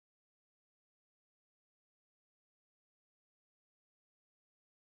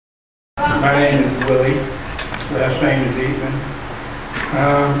My name is Willie. Last name is Eatman.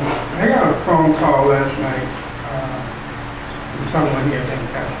 I got a phone call last night from someone here. I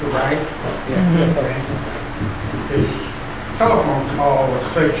think that's the right. Yeah, that's right. This telephone call was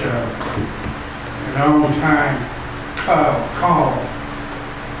such an on-time call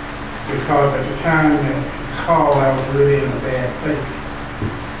because at the time that the call I was really in a bad place.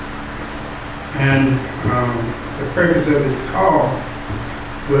 And the purpose of this call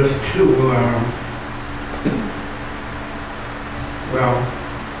was to, well,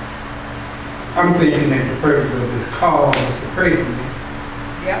 I'm thinking that the purpose of this call was to pray for me.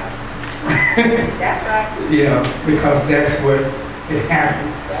 Yep. That's right. You know, because that's what it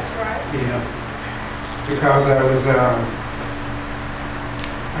happened. That's right. You know, because I was,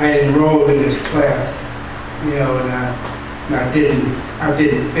 I enrolled in this class, you know, and I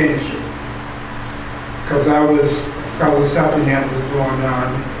didn't finish it. Because of something that was going on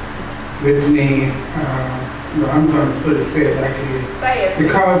with me, I'm going to say it like it is. Say it.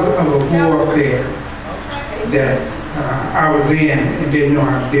 Because of a warfare that I was in and didn't know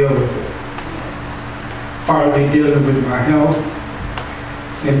how to deal with it. Partly dealing with my health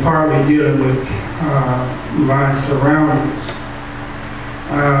and partly dealing with my surroundings.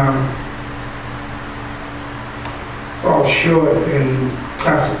 Fall short in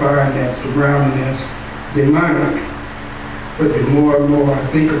classifying that surrounding as demonic, but the more and more I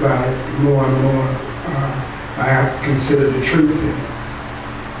think about it, the more and more I have to consider the truth in it.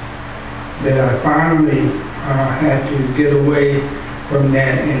 That I finally had to get away from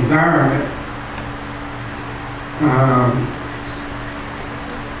that environment.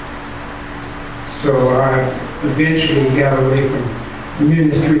 So I eventually got away from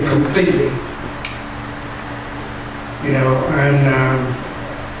ministry completely. You know, and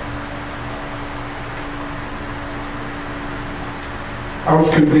I was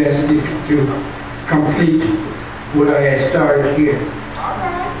convinced to complete what I had started here.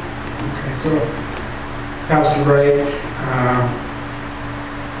 Okay, so Pastor Wright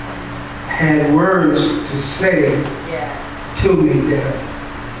had words to say to me that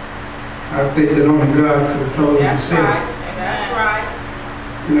I think that only God could have told me to say. That's right.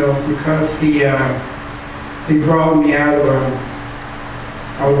 You know, because he brought me out of a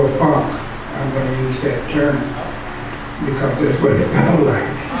funk. I'm going to use that term because that's what it felt like.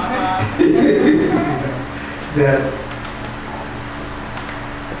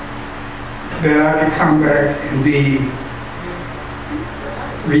 that I could come back and be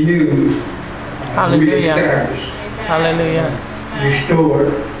renewed, reestablished, Hallelujah,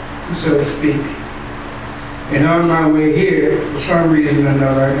 restored, so to speak. And on my way here, for some reason or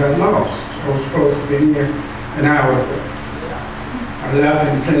another, I got lost. I was supposed to be here an hour ago. I left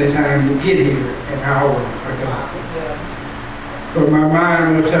in plenty of time to get here an hour ago. But my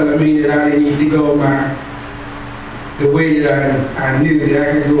mind was telling me that I didn't need to go the way that I knew that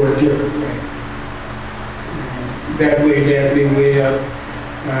I could go a different way. That way up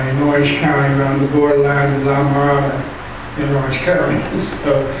in Orange County, around the borderlines of La Mirada in Orange County.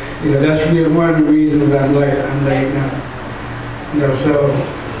 So, you know, that's really one of the reasons I'm late now. You know, so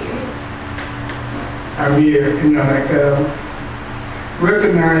I'm here, you know, like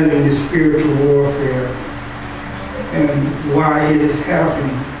recognizing the spiritual warfare and why it is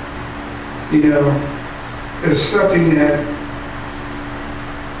happening. You know, it's something that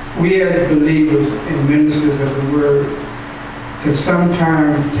we as believers and ministers of the word can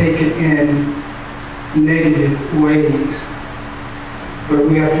sometimes take it in negative ways. But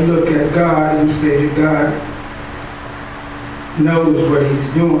we have to look at God and say that God knows what he's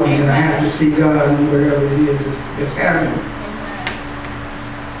doing, and I have to see God in whatever it is that's happening.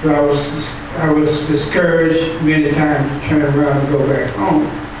 So I was discouraged many times to turn around and go back home.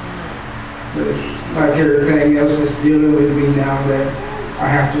 But it's like everything else that's dealing with me now that I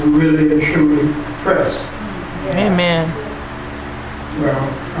have to really and truly press. Amen. Well,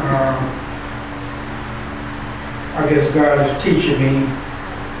 I guess God is teaching me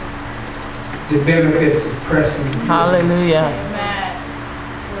the benefits of pressing. Hallelujah.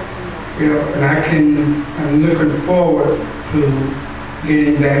 You know, and I'm looking forward to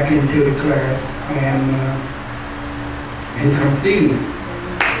getting back into the class and completing it.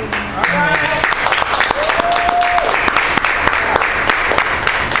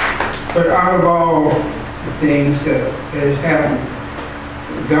 But out of all the things that has happened,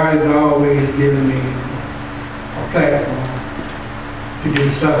 God has always given me a platform to do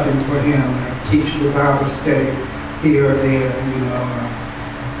something for him. I teach the Bible studies here or there, you know.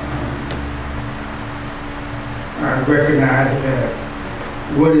 I recognize that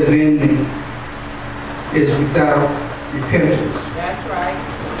what is in me is without repentance. That's right.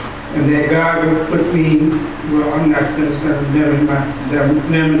 And that God would put me, well, I'm not just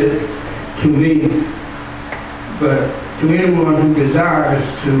limited to me, but to anyone who desires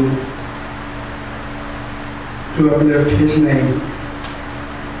to uplift His name.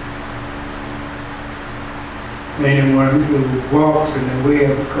 Anyone who walks in the way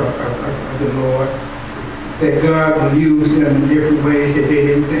of the Lord, that God will use them in different ways that they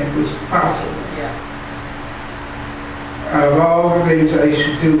didn't think was possible. Yeah. Out of all the things I used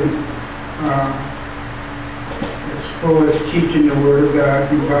to do, as far as teaching the Word of God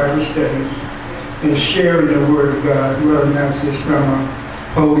through Bible studies and sharing the Word of God, whether not just from a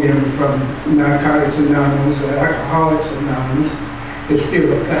podium, from Narcotics Anonymous or Alcoholics Anonymous, it's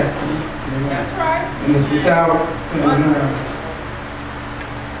still a platform. That's right. And it's without,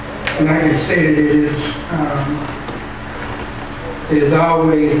 and I can say that it is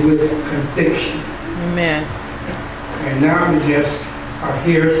always with conviction. Amen. And not just a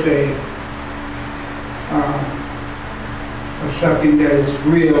hearsay or something that is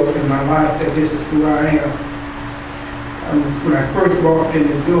real in my life, that this is who I am. When I first walked in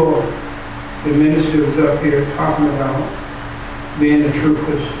the door, the minister was up here talking about being a true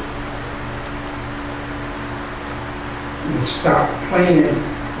Christian. And stop playing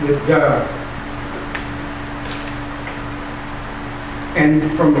with God. And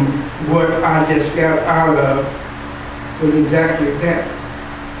from what I just got out of was exactly that.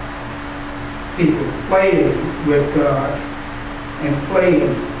 People playing with God and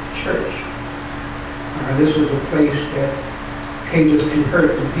playing church. This is a place that caters to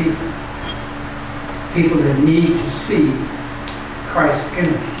hurting people. People that need to see Christ in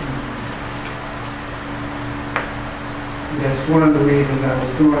us. And that's one of the reasons I was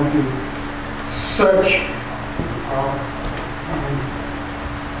going through such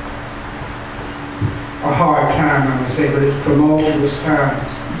a hard time, I would say, but it's tumultuous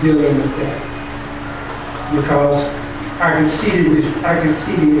times dealing with that. Because I can see the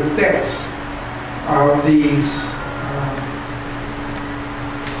effects of these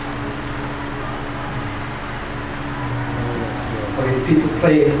people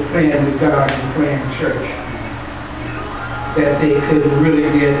playing with God and playing church, that they couldn't really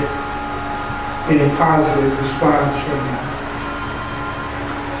get any positive response from them.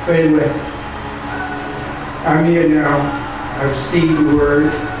 But anyway, I'm here now. I received the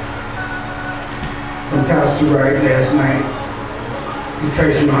word from Pastor Wright last night. He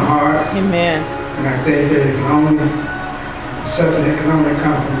touched my heart. Amen. And I think that it can only, something that can only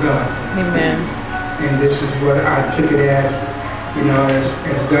come from God. Amen. And this is what I took it as, you know, as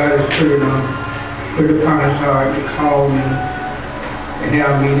God has put it upon his heart to call me and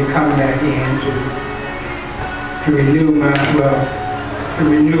help me to come back in to renew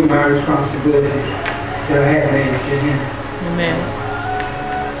my responsibilities that I had made to him. Amen.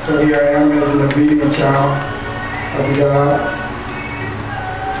 So here I am as an obedient child of God,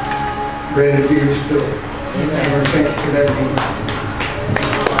 ready to be restored. Amen. Thank you for that.